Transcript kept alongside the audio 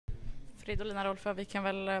Fridolina Rolfö, vi kan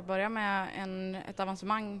väl börja med ett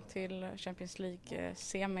avancemang till Champions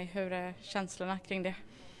League-semi. Hur är känslorna kring det?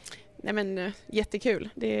 Nej men, jättekul.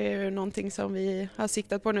 Det är ju någonting som vi har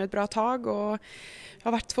siktat på nu ett bra tag och det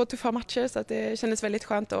har varit 2 tuffa matcher så att det kändes väldigt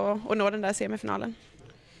skönt att nå den där semifinalen.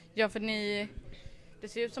 Ja, för det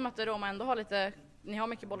ser ut som att Roma ändå har ni har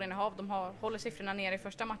mycket bollinnehav, håller siffrorna ner i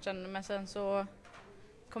första matchen men sen så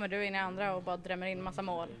kommer du in i andra och bara drämmer in massa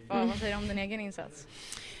mål. Vad säger du om din egen insats?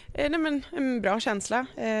 Nej men, en bra känsla.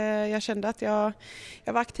 Jag kände att jag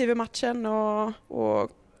var aktiv i matchen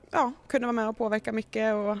och kunde vara med och påverka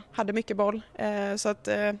mycket och hade mycket boll. Så att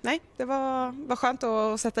nej, det var skönt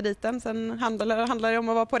att sätta dit den. Sen handlar det om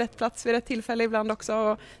att vara på rätt plats vid rätt tillfälle ibland också.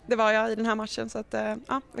 Och det var jag i den här matchen så att det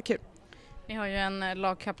var kul. Ni har ju en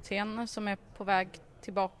lagkapten som är på väg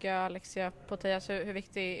tillbaka, Alexia Putella. Hur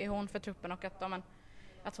viktig är hon för truppen och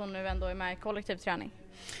att hon nu ändå är med i kollektiv träning?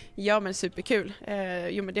 Ja men superkul.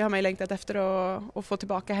 Men det har man ju längtat efter att få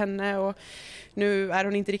tillbaka henne och nu är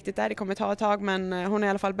hon inte riktigt där, det kommer ta ett tag men hon har i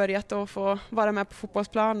alla fall börjat att få vara med på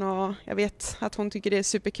fotbollsplan och jag vet att hon tycker det är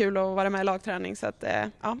superkul att vara med i lagträning så att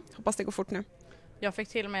hoppas det går fort nu. Jag fick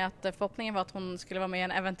till mig att förhoppningen var att hon skulle vara med i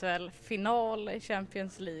en eventuell final i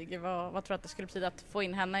Champions League. Vad tror du att det skulle betyda att få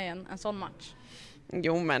in henne i en sån match?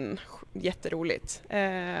 Jo men jätteroligt.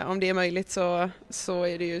 Om det är möjligt så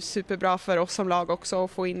är det ju superbra för oss som lag också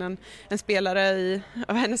att få in en spelare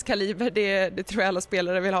av hennes kaliber. Det tror jag alla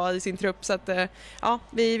spelare vill ha i sin trupp så att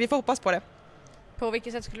vi får hoppas på det. På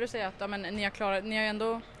vilket sätt skulle du säga att ni har ju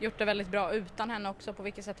ändå gjort det väldigt bra utan henne också? På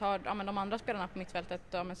vilket sätt har de andra spelarna på mittfältet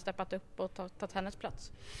steppat upp och tagit hennes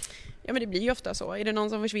plats? Ja men det blir ju ofta så. Är det någon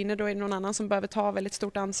som försvinner då är det någon annan som behöver ta väldigt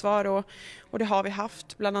stort ansvar och det har vi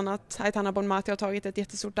haft. Bland annat Aitana Bonmatí har tagit ett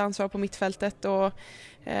jättestort ansvar på mittfältet och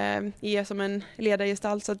är som en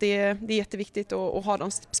ledargestalt så att det är jätteviktigt att ha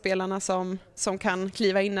de spelarna som kan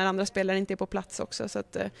kliva in när andra spelare inte är på plats också. Så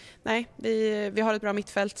att nej, vi har ett bra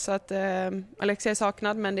mittfält så att Alexia är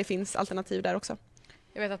saknad men det finns alternativ där också.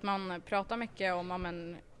 Jag vet att man pratar mycket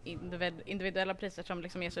om individuella priser som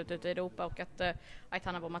liksom ges ut i Europa och att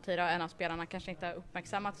Aitana Bonmatí, en av spelarna, kanske inte har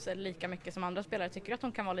uppmärksammats lika mycket som andra spelare. Tycker du att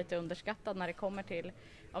hon kan vara lite underskattad när det kommer till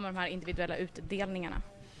de här individuella utdelningarna?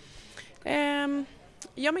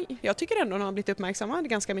 Ja men jag tycker ändå hon har blivit uppmärksammad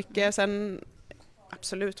ganska mycket. Sen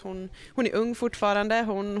absolut, hon är ung fortfarande,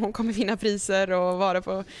 hon kommer vinna priser och vara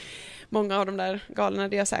på många av de där galorna,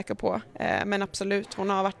 det är jag säker på. Men absolut, hon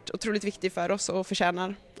har varit otroligt viktig för oss och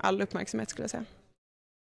förtjänar all uppmärksamhet skulle jag säga.